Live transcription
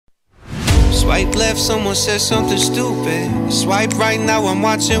Swipe left, someone said something stupid. Swipe right, now I'm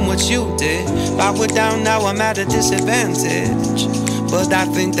watching what you did. If I were down, now I'm at a disadvantage, but I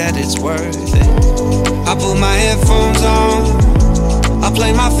think that it's worth it. I put my headphones on, I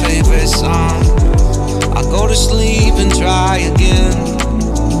play my favorite song, I go to sleep and try again.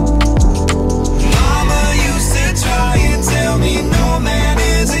 Mama used to try and tell me no man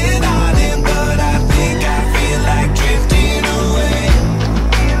is an island, but I think I feel like drifting away.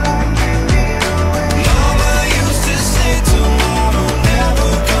 Mama used to say tomorrow never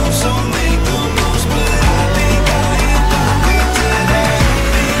comes, so make the most, but I think I am done with today.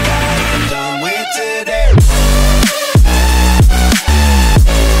 Think I am done with today.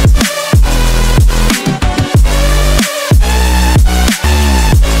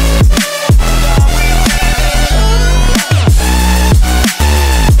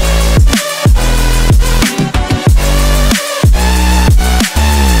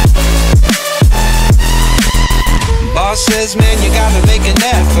 Boss says, man, you gotta make an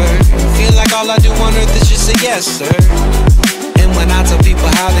effort. Feel like all I do on earth is just say yes, sir. And when I tell people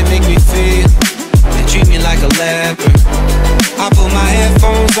how they make me feel, they treat me like a leper. I put my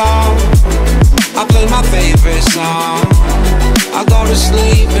headphones on, I play my favorite song, I go to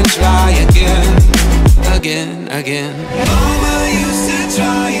sleep and try again, again, again. Mama used to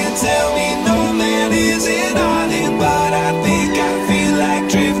try and tell me no man is an